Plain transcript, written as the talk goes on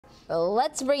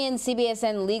Let's bring in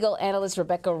CBSN legal analyst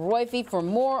Rebecca Roiphe for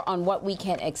more on what we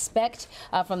can expect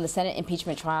from the Senate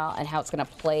impeachment trial and how it's going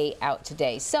to play out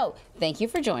today. So, thank you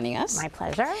for joining us. My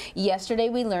pleasure. Yesterday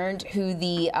we learned who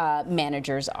the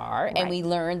managers are, right. And we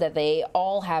learned that they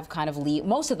all have kind of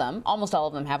most of them, almost all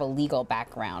of them, have a legal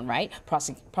background, right?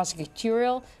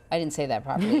 Prosecutorial. I didn't say that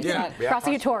properly.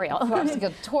 Prosecutorial.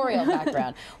 Prosecutorial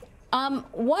background.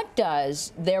 What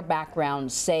does their background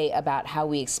say about how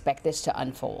we expect this to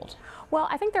unfold? Well,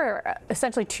 I think there are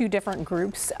essentially two different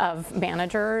groups of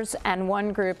managers, and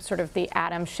one group, sort of the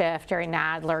Adam Schiff, Jerry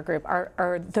Nadler group,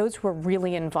 are those who are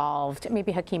really involved,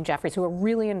 maybe Hakeem Jeffries, who are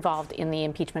really involved in the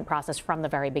impeachment process from the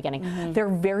very beginning. Mm-hmm. They're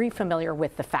very familiar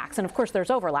with the facts, and of course there's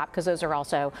overlap because those are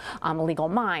also legal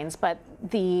minds, but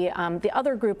the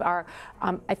other group are,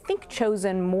 I think,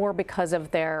 chosen more because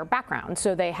of their background.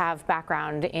 So they have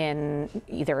background in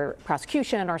either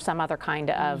prosecution or some other kind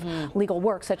of legal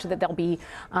work, such that they'll be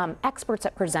experts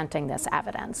at presenting this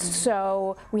evidence.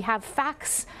 So we have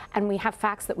facts, and we have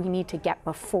facts that we need to get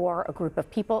before a group of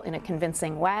people in a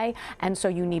convincing way. And so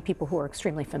you need people who are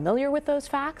extremely familiar with those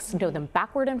facts, know them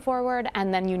backward and forward,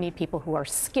 and then you need people who are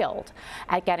skilled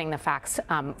at getting the facts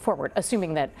forward,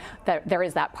 assuming that there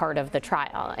is that part of the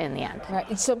trial in the end.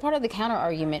 Right. So part of the counter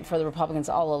argument for the Republicans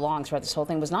all along throughout this whole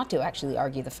thing was not to actually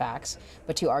argue the facts,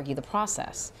 but to argue the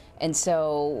process. And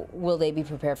so will they be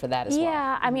prepared for that as well?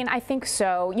 Yeah, I mean, I think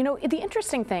so. You know, the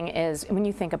interesting thing is, when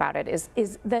you think about it,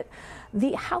 is that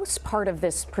the House part of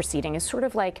this proceeding is sort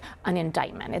of like an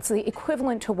indictment. It's the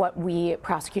equivalent to what we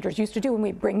prosecutors used to do when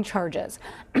we bring charges.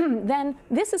 Then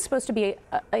this is supposed to be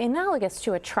analogous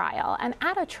to a trial. And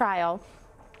at a trial,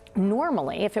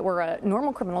 normally, if it were a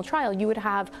normal criminal trial, you would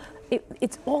have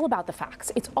it's all about the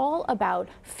facts. It's all about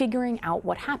figuring out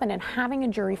what happened and having a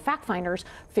jury fact finders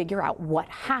figure out what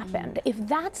happened. If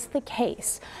that's the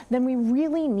case, then we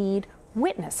really need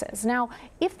witnesses. Now,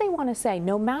 if they want to say,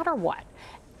 no matter what,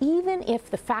 even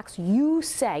if the facts you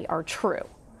say are true,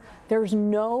 there's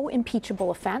no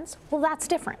impeachable offense, well, that's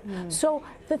different. So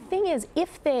the thing is,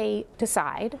 if they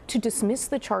decide to dismiss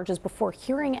the charges before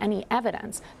hearing any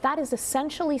evidence, that is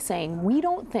essentially saying we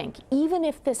don't think, even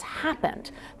if this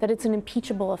happened, that it's an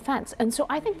impeachable offense. And so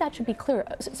I think that should be clear.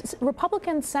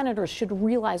 Republican senators should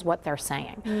realize what they're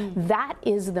saying. That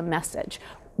is the message.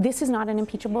 This is not an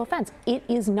impeachable offense. It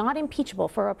is not impeachable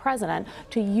for a president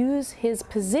to use his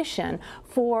position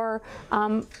for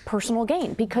personal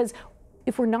gain, because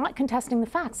if we're not contesting the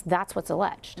facts, that's what's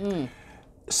alleged.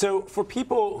 So for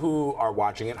people who are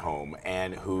watching at home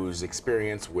and whose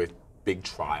experience with big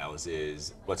trials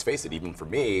is, let's face it, even for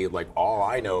me, like all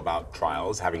I know about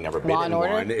trials, having never been in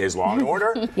one, is Law and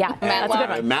Order. Yeah, that's a good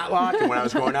one. Matlock, and when I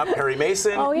was growing up, Perry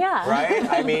Mason. Oh yeah, right.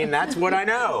 I mean, that's what I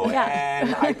know. Yeah.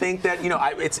 And I think that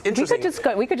it's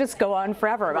interesting. We could just go on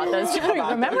forever about those.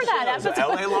 Remember that episode?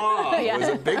 L.A. Law was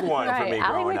a big one for me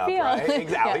growing up.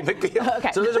 Right? Ally McBeal.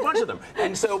 Okay. So there's a bunch of them,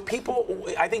 and so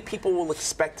I think people will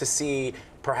expect to see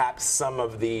perhaps some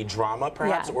of the drama,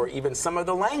 perhaps, or even some of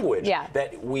the language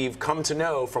that we've come to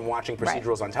know from watching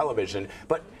procedurals on television.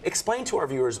 But explain to our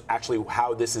viewers actually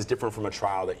how this is different from a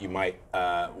trial that you might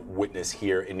witness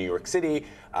here in New York City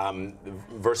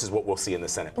versus what we'll see in the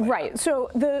Senate. Right.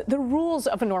 So the rules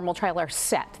of a normal trial are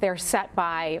set. They're set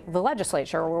by the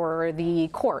legislature or the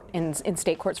court. In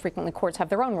state courts, frequently courts have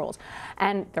their own rules.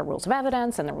 And there are rules of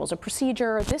evidence and the rules of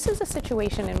procedure. This is a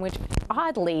situation in which,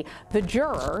 oddly, the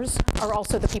jurors are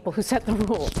also the people who set the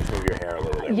rules. Move your hair a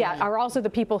little bit. Yeah, are also the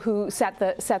people who set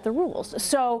the rules.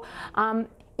 So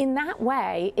in that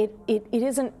way,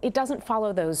 it doesn't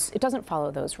follow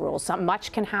those rules.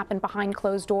 Much can happen behind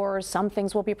closed doors. Some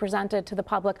things will be presented to the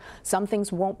public. Some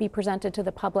things won't be presented to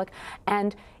the public.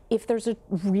 And if there's a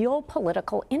real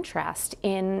political interest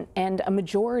and a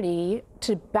majority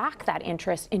to back that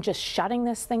interest in just shutting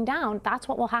this thing down, that's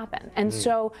what will happen. And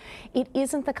so it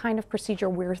isn't the kind of procedure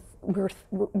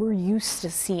we're used to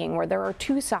seeing, where there are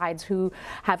two sides who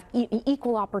have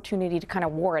equal opportunity to kind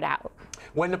of war it out.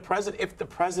 When if the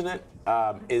president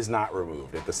is not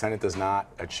removed, if the Senate does not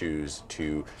choose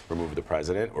to remove the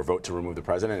president or vote to remove the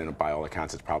president, and by all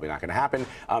accounts it's probably not going to happen,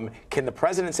 can the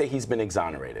president say he's been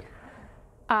exonerated?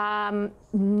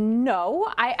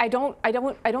 No, I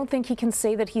don't think he can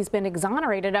say that he's been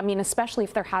exonerated. I mean, especially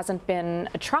if there hasn't been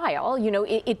a trial. You know,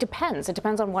 it depends. It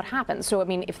depends on what happens. So, I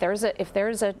mean, if there's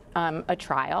a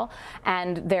trial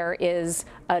and there is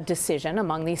a decision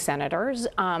among these senators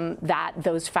that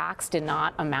those facts did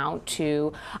not amount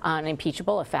to an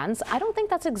impeachable offense, I don't think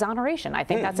that's exoneration. I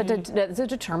think that's a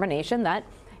determination that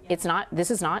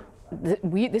this is not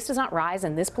this does not rise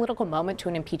in this political moment to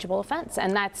an impeachable offense,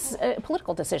 and that's a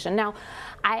political decision. Now,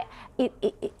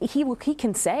 he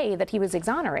can say that he was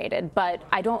exonerated, but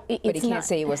I don't. But he can't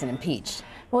say he wasn't impeached.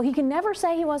 Well, he can never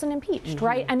say he wasn't impeached,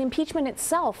 right? And impeachment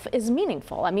itself is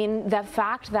meaningful. I mean, the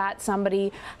fact that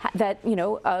somebody,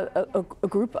 a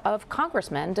group of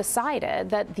congressmen decided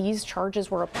that these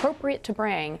charges were appropriate to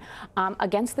bring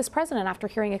against this president after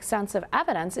hearing extensive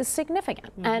evidence is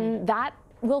significant, and that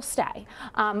will stay.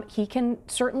 He can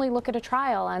certainly look at a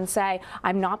trial and say,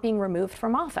 I'm not being removed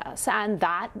from office, and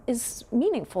that is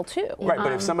meaningful too. Right,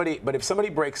 but if somebody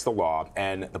breaks the law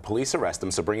and the police arrest them,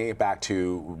 so bringing it back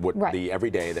to what the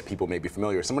everyday that people may be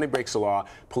familiar with, somebody breaks the law,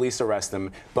 police arrest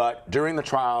them, but during the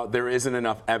trial there isn't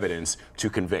enough evidence to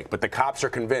convict. But the cops are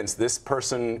convinced this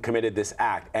person committed this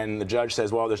act, and the judge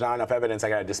says, well, there's not enough evidence, I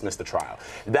got to dismiss the trial.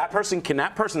 Can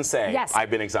that person say, yes, I've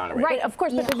been exonerated? Right, of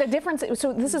course. But the difference,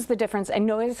 so this is the difference. I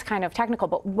know it's kind of technical,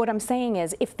 but what I'm saying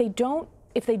is if they don't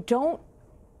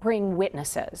bring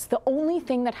witnesses, the only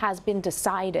thing that has been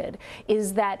decided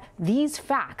is that these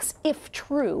facts, if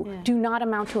true, do not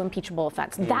amount to impeachable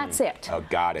offense. That's it. Oh,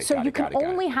 got it. So you can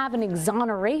only have an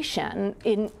exoneration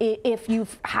if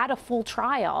you've had a full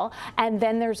trial and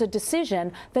then there's a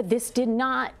decision that this did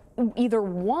not, either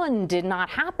one did not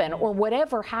happen or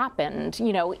whatever happened,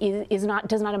 does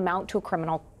not amount to a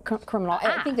criminal act.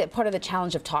 I think that part of the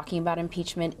challenge of talking about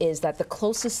impeachment is that the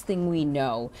closest thing we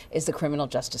know is the criminal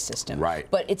justice system. Right.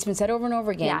 But it's been said over and over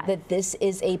again that this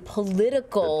is a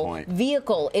political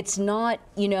vehicle. It's not,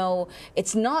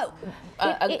 it's not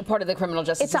part of the criminal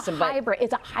justice system.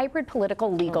 It's a hybrid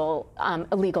political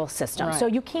legal system. Right. So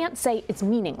you can't say it's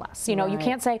meaningless. You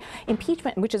can't say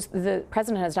impeachment, which is the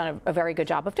president has done a very good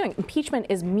job of doing. Impeachment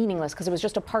is meaningless because it was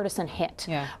just a partisan hit.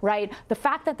 Yeah. Right. The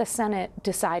fact that the Senate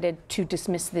decided to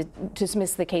dismiss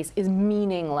the case is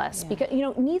meaningless because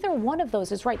neither one of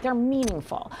those is right. They're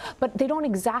meaningful, but they don't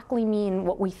exactly mean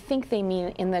what we think they mean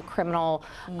in the criminal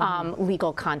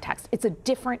legal context. It's a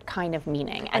different kind of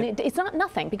meaning, and it's not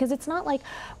nothing because it's not like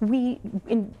we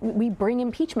bring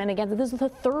impeachment against. This is the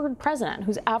third president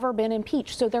who's ever been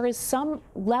impeached, so there is some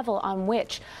level on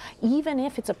which, even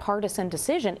if it's a partisan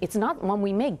decision, it's not one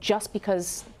we make just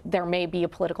because there may be a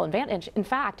political advantage. In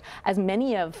fact, as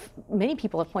many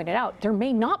people have pointed out, there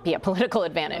may not be a political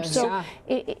advantage. So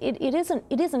it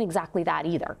isn't exactly that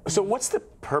either. So what's the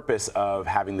purpose of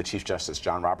having the Chief Justice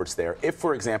John Roberts there if,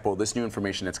 for example, this new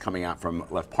information that's coming out from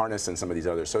Lev Parnas and some of these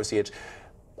other associates,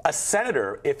 a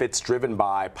senator, if it's driven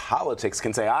by politics,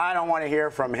 can say, I don't want to hear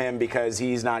from him because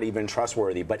he's not even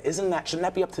trustworthy. But shouldn't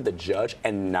that be up to the judge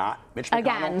and not Mitch McConnell?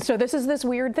 Again, so this is this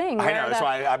weird thing. I know, that's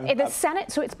why the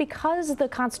Senate, so it's because the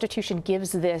Constitution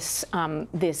gives this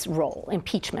role,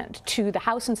 impeachment, to the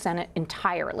House and Senate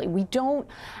entirely. We don't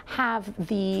have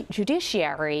the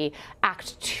judiciary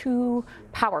act too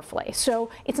powerfully. So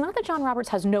it's not that John Roberts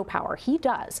has no power. He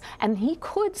does. And he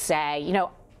could say,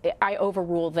 I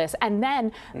overrule this, and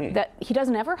then that he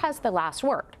doesn't ever has the last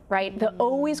word, right? That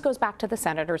always goes back to the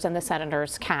senators, and the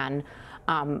senators can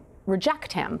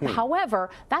reject him.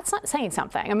 However, that's not saying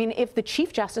something. I mean, if the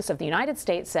Chief Justice of the United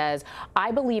States says,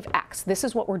 I believe X, this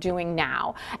is what we're doing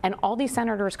now, and all these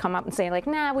senators come up and say, like,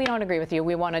 nah, we don't agree with you,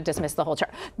 we want to dismiss the whole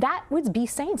charge, that would be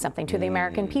saying something to the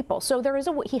American people. So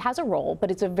he has a role,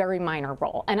 but it's a very minor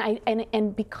role.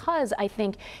 And because I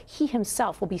think he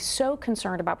himself will be so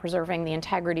concerned about preserving the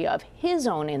integrity of his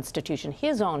own institution,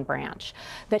 his own branch,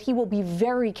 that he will be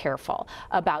very careful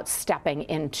about stepping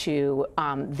into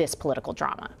this political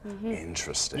drama.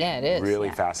 Interesting. Yeah, it is. Really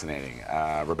fascinating.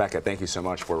 Rebecca, thank you so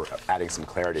much for adding some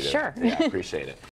clarity to it. Sure. Yeah, I appreciate it.